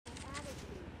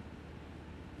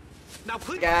Now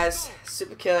put Guys,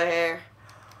 Super Killer here.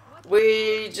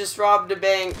 We just robbed a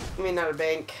bank. I mean, not a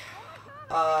bank.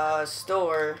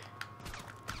 Store.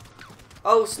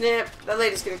 Oh snap! That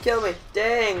lady's gonna kill me.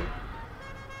 Dang.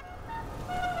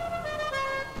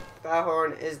 That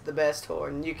horn is the best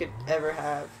horn you could ever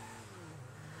have.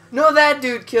 No, that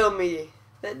dude killed me.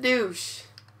 That douche.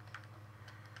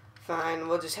 Fine,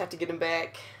 we'll just have to get him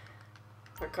back.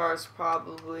 Our car's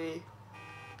probably...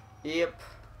 Yep.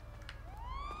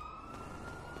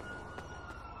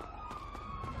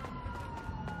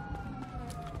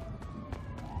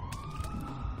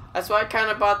 That's why I kind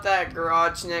of bought that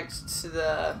garage next to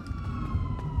the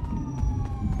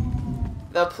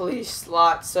police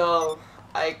lot, so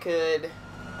I could,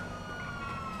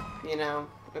 you know,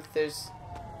 if there's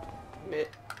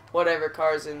whatever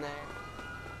car's in there,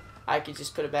 I could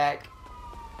just put it back.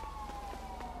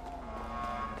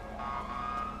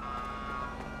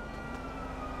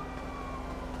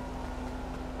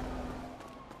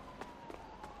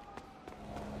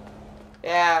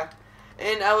 Yeah.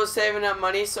 And I was saving up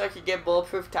money so I could get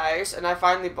bulletproof tires, and I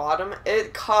finally bought them.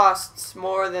 It costs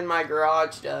more than my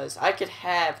garage does. I could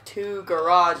have 2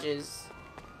 garages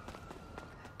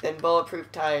than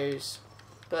bulletproof tires,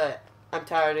 but I'm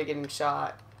tired of getting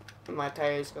shot and my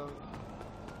tires going.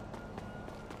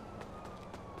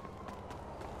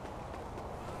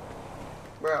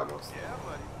 We're almost. Yeah,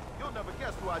 buddy. You'll never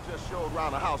guess who I just showed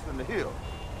around the house in the hill.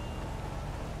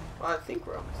 Well, I think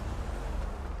we're almost.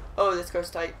 Oh, this car's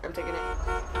tight. I'm taking it.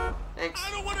 Thanks. I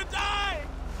don't want to die!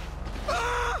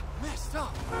 Ah! Messed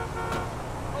up.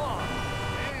 Oh,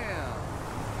 damn.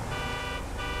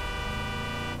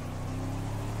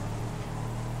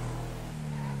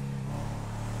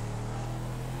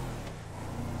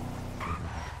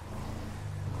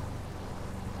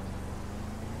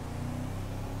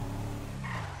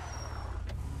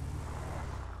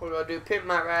 What do I do? Pimp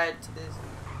my ride to this.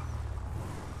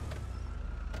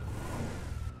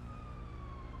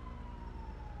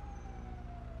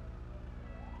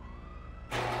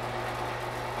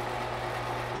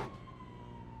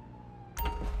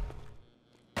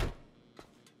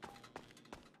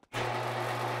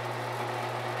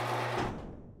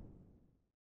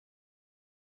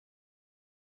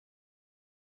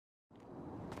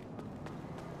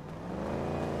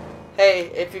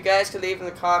 Hey, if you guys could leave in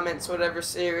the comments whatever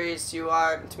series you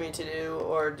want me to do,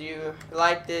 or do you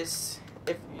like this,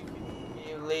 if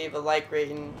you leave a like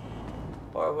rating,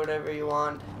 or whatever you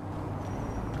want.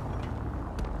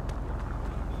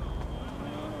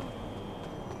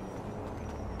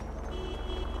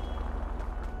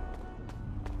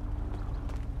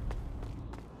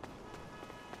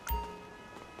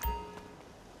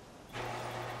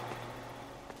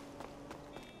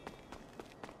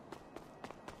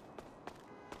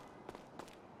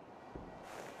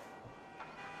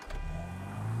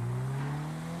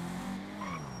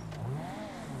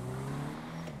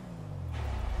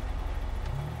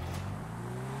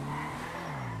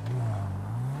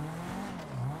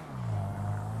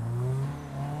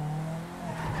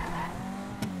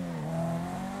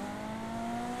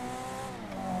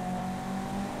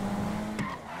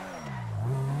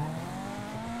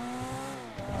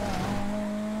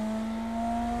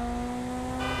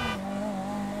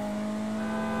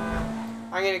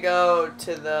 I'm gonna go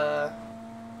to the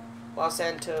Los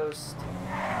Santos.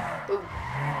 Ooh.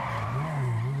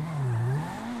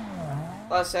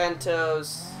 Los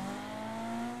Santos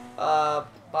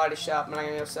body shop, and I'm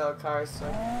gonna go sell cars, so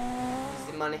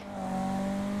it's the money.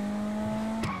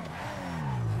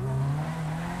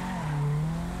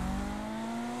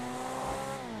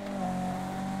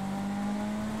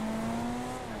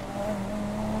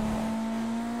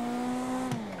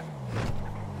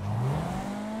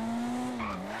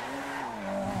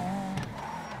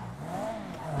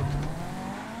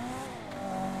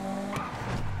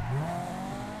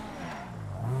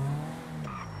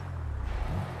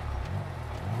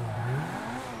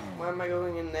 Why am I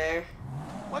going in there?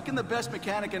 What can the best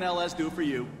mechanic in LS do for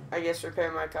you? I guess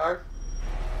repair my car.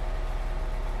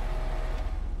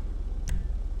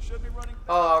 Should be running.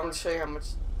 Oh, I'm gonna show you how much.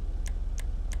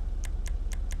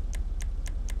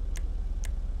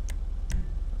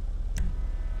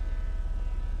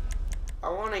 I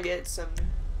want to get some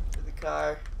to the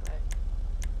car, like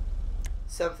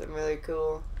something really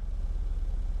cool.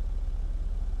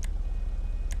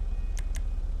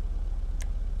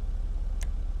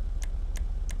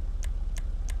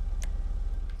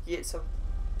 Get some.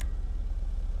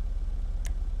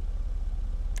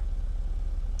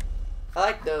 I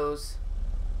like those.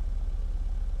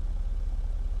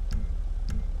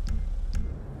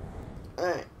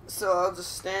 Alright, so I'll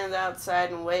just stand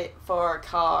outside and wait for a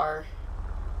car.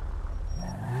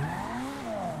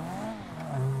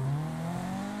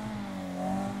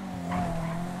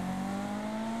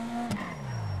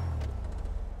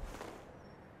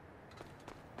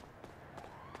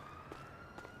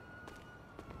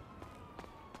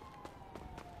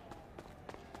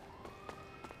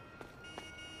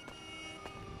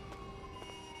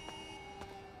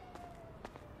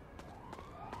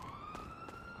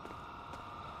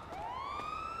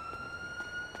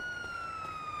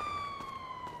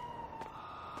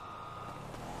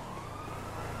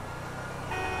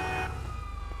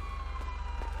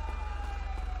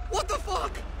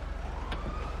 Fuck!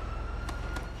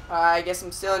 I guess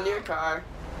I'm still in your car.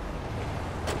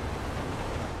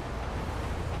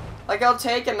 Like, I'll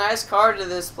take a nice car to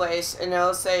this place and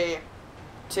it'll say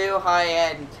too high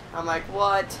end. I'm like,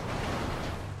 what?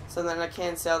 So then I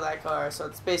can't sell that car, so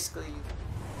it's basically...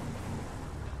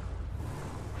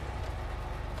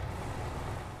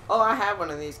 Oh, I have one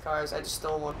of these cars. I just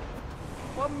stole one.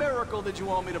 What miracle did you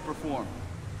want me to perform?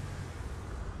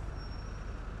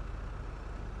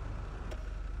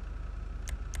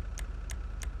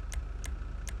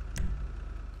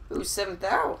 Ooh,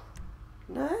 7,000.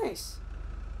 Nice.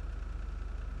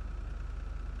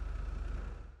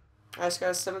 I just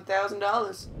got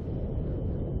 $7,000.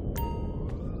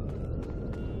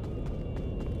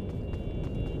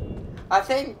 I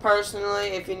think personally,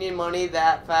 if you need money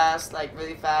that fast, like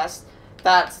really fast,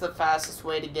 that's the fastest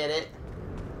way to get it.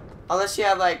 Unless you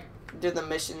have like do the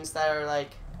missions that are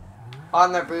like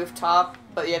on the rooftop,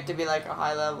 but you have to be like a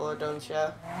high level, don't you?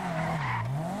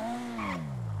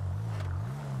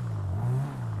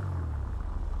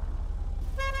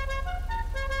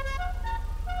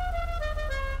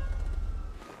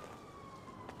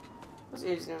 What's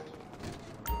he doing?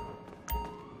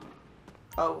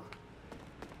 Oh.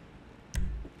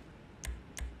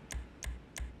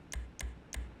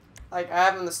 Like, I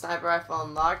have the sniper rifle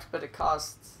unlocked, but it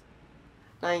costs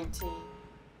 19.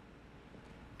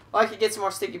 Oh, I could get some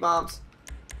more sticky bombs.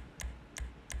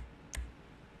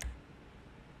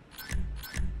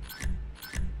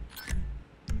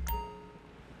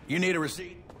 You need a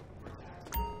receipt?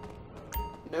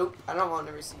 Nope, I don't want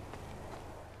a receipt.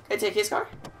 Can I take his car?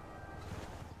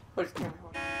 What is camera?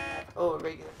 Oh, a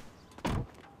regular.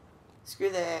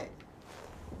 Screw that.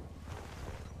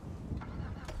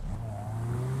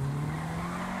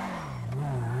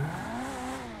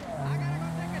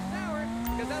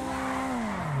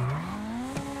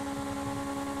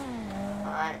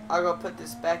 Alright, I'll go put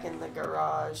this back in the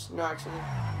garage. No, actually.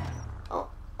 Oh,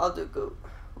 I'll do goop.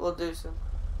 We'll do some.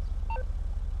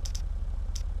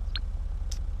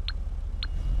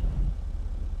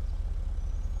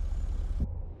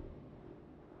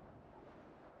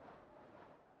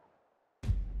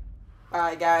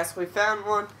 Alright guys, we found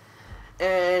one,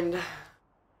 and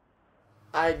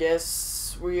I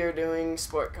guess we are doing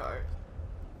sport cars.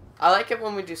 I like it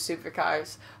when we do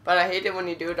supercars, but I hate it when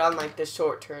you do it on like the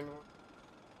short turn one.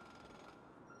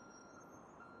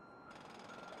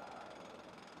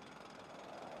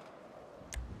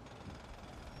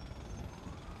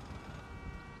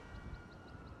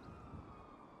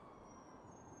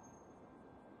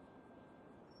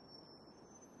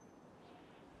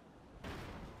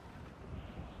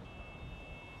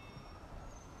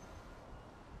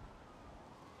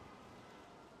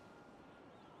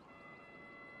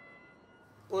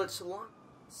 Let's one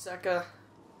second.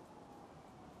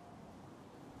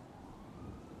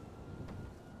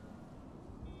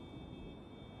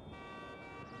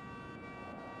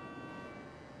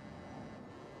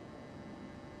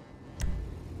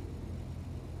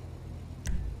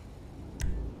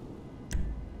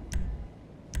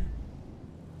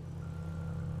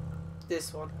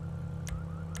 This one.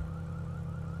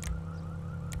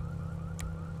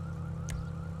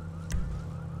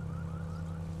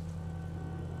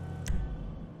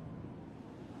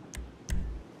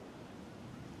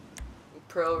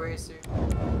 Pro Racer.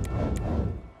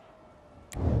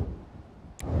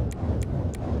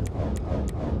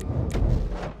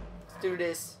 Let's do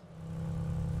this.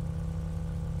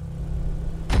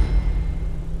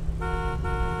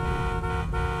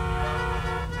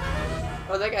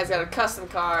 Oh, that guy's got a custom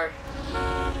car.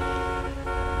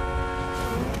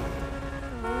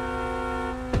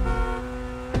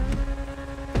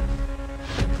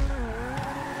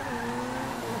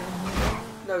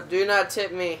 No, do not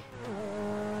tip me.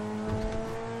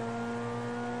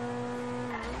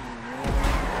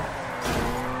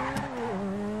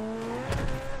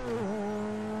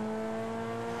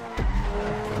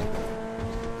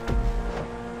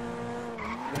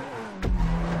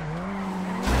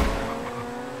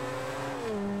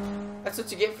 That's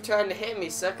what you get for trying to hit me,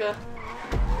 sucker.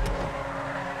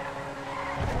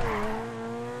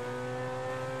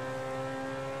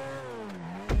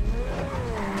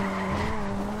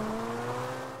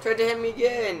 Tried to hit me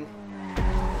again.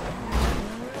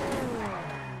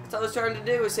 That's all I was trying to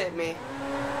do was hit me.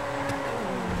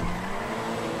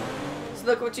 So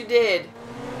look what you did.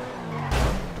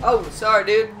 Oh, sorry,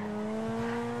 dude.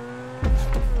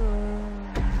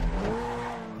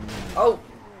 Oh.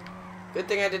 Good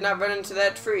thing I did not run into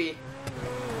that tree.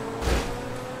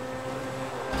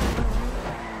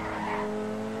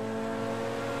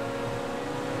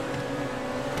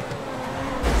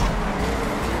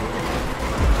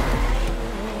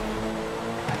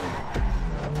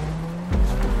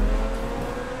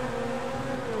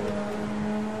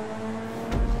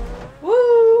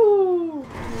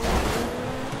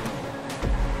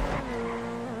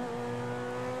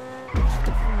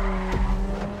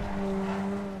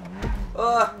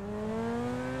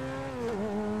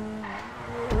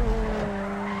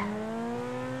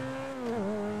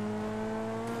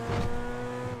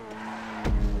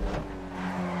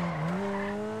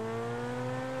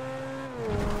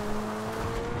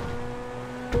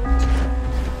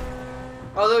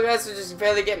 All those guys are just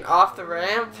barely getting off the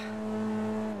ramp.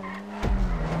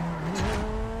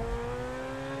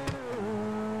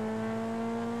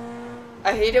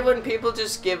 I hate it when people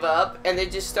just give up and they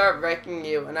just start wrecking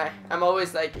you, and I'm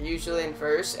always like usually in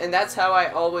first, and that's how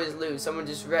I always lose. Someone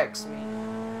just wrecks me.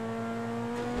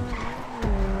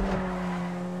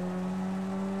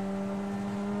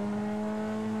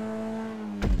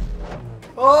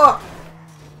 Oh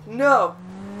no.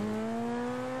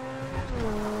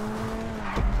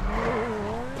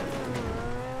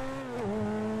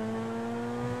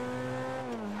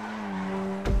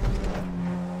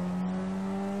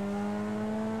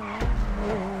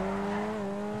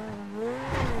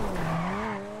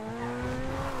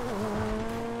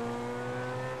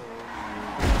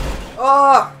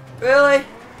 Oh, really?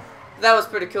 That was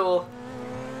pretty cool.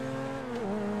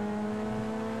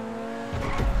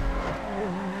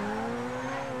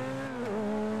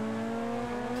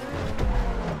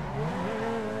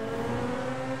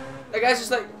 That guy's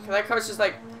just like, that car's just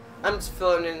like, I'm just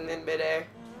floating in midair.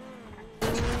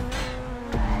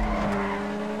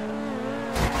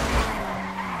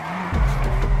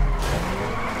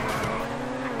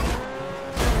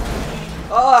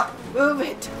 Oh, move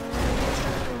it.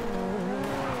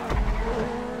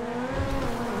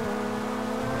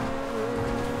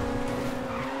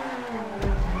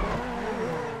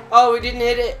 Oh, we didn't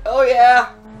hit it. Oh,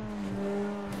 yeah.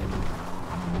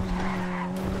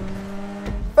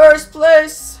 First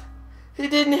place. He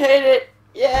didn't hit it.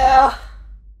 Yeah.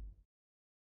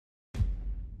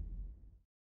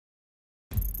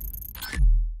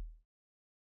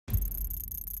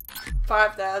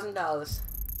 $5,000.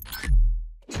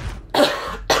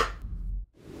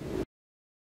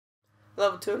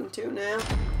 Level 22 now.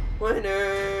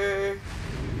 Winner.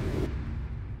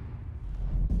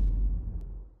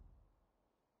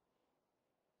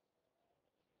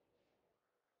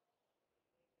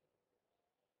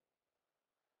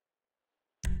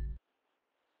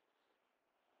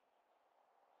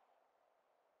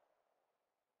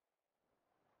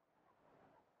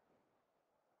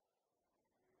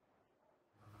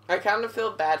 I kind of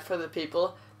feel bad for the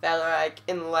people that are like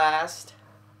in last.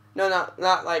 No,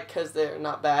 not like because they're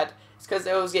not bad. It's because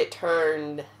they always get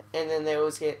turned, and then they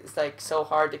always get, it's like so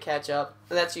hard to catch up.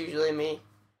 And that's usually me.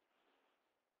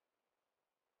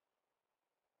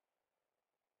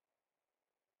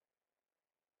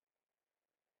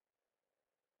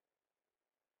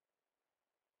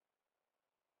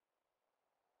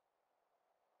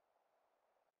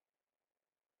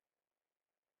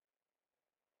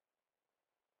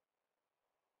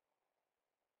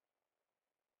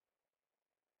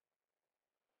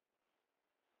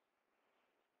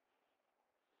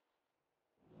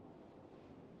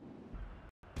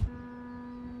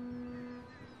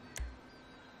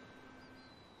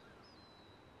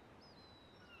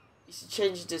 You should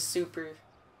change it to super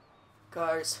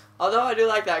cars. Although I do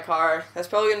like that car. That's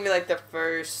probably going to be like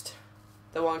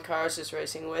the one car I was just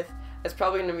racing with. That's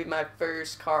probably going to be my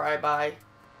first car I buy.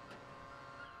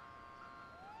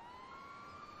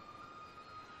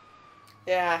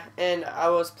 Yeah, and I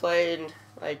was playing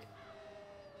like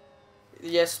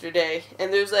yesterday,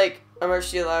 and there's like a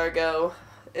Murcielago.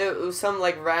 It was some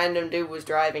like random dude was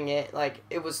driving it. Like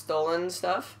it was stolen and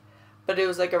stuff, but it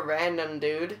was like a random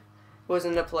dude.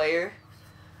 Wasn't a player,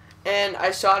 and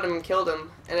I shot him and killed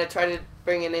him, and I tried to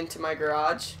bring it into my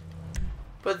garage,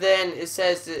 but then it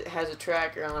says it has a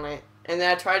tracker on it, and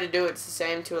then I tried to do it the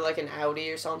same to like an Audi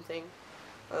or something,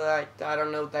 or like I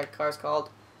don't know what that car's called,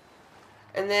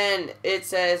 and then it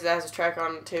says it has a tracker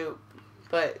on it too,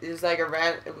 but it was like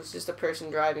it was just a person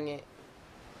driving it,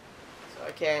 so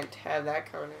I can't have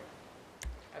that car now.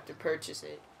 I have to purchase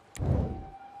it.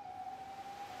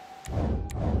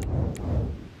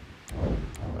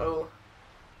 Oh,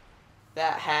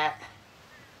 that hat.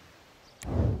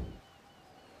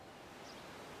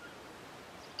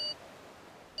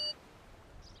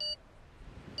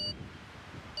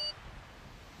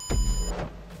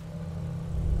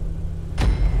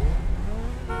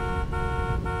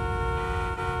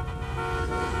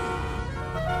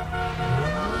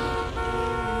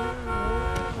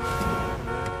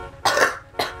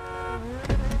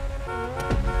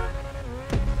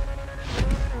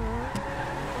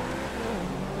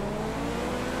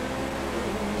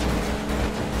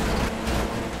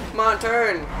 Come on,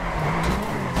 turn.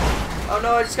 Oh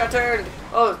no, I just got turned.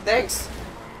 Oh, thanks.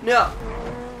 No.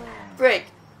 Break.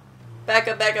 Back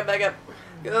up, back up, back up.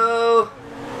 Go.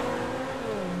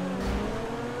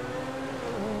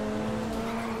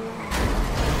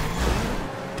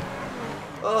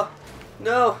 Oh,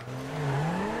 no.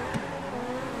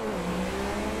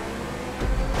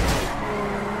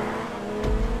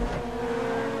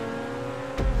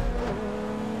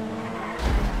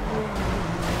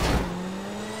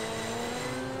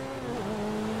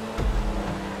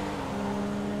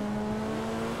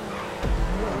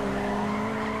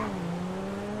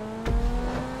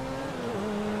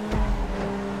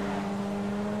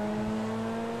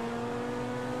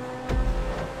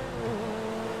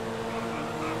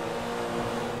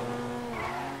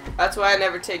 That's why I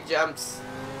never take jumps.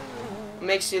 It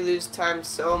makes you lose time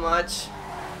so much.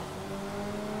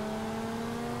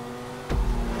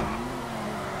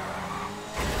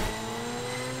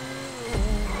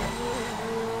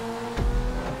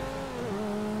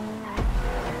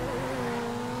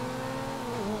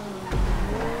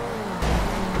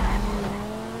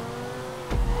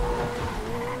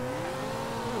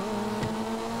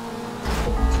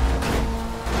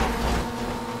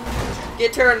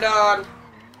 Get turned on.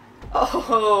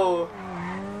 Oh.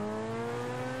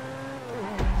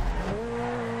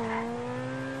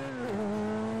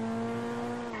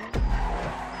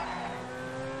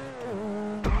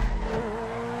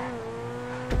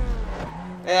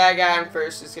 Yeah, I got him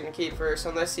first. Just gonna keep first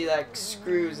unless he like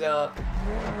screws up.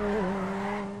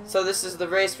 So this is the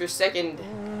race for second.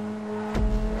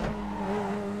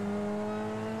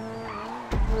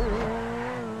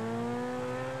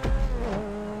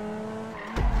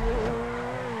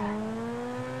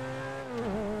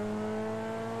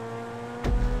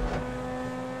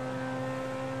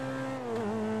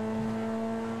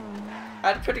 I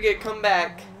had a pretty good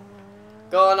comeback,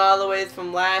 going all the way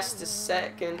from last to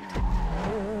second.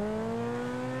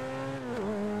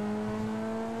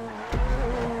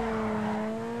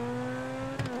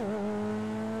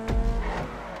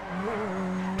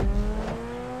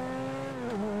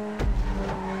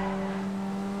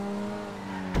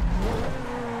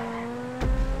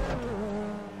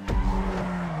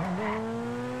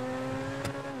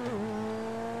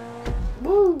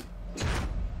 Woo!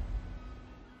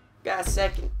 Got a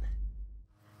second.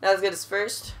 Not as good as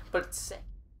first, but it's second.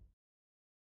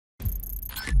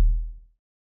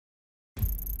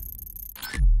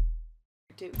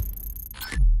 Two.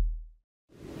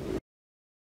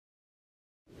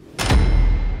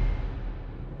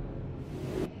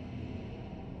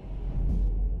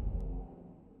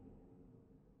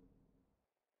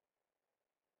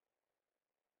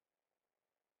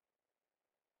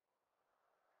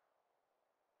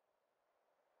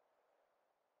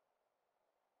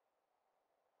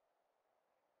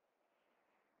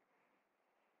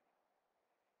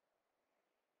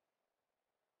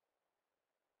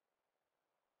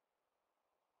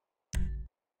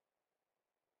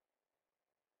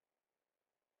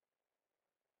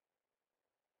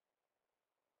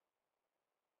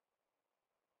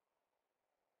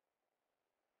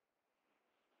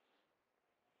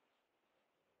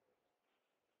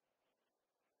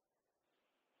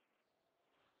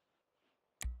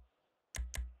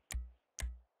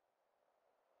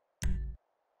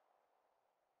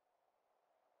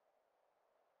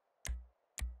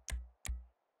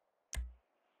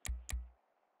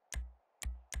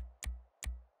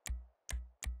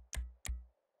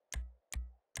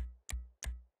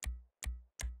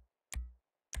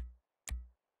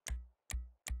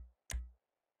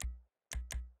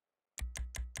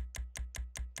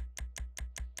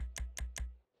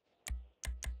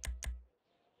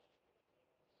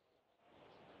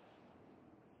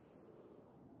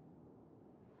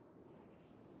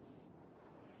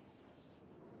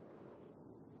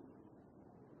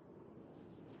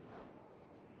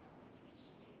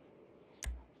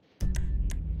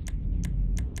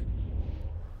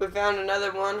 We found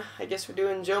another one. I guess we're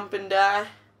doing jump and die.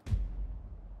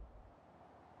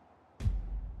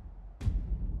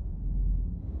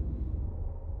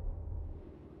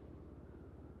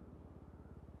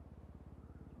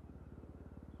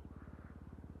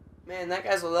 Man, that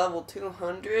guy's a level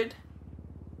 200.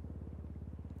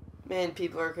 Man,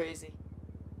 people are crazy.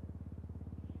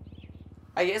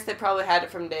 I guess they probably had it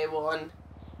from day one.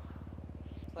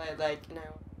 Like, you know.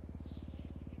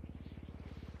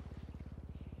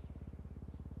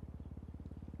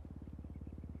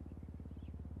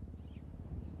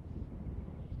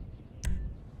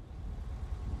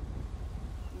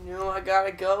 No, I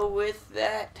gotta go with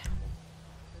that.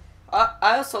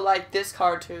 I also like this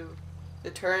car too.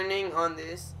 The turning on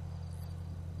this.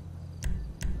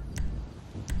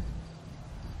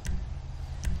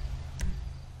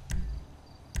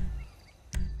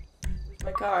 Where's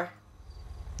my car?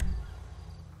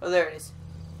 Oh, there it is.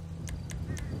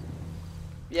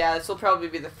 Yeah, this will probably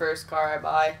be the first car I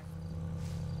buy.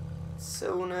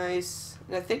 So nice.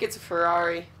 And I think it's a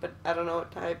Ferrari, but I don't know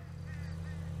what type.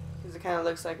 Because it kind of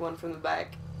looks like one from the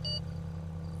back.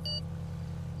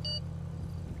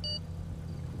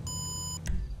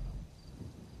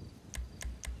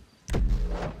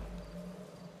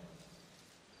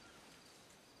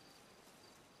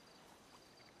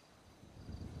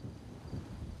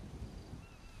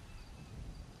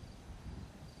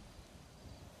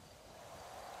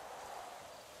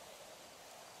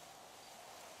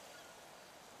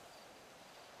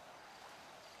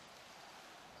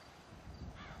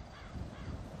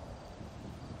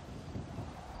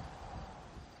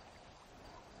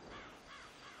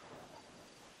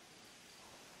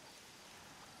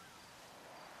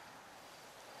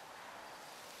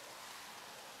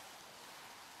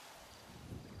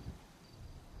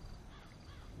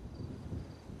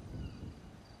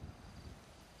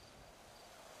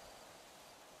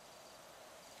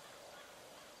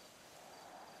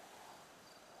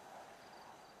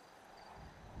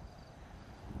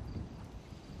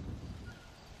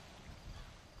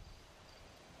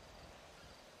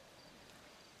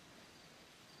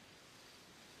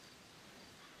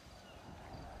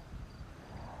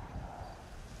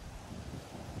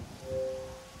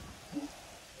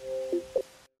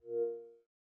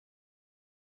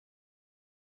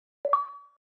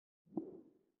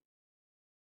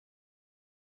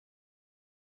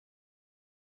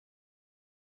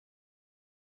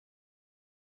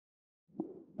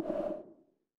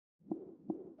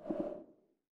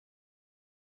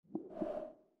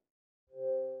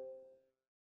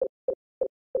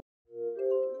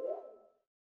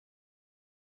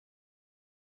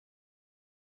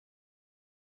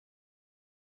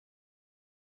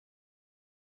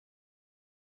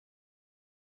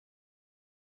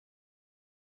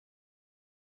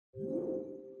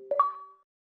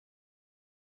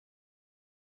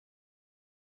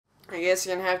 I guess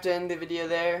you're gonna have to end the video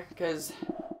there because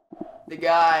the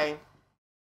guy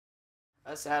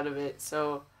us out of it.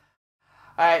 So,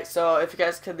 alright, so if you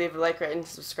guys could leave a like, rate, and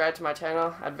subscribe to my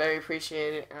channel, I'd very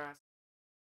appreciate it.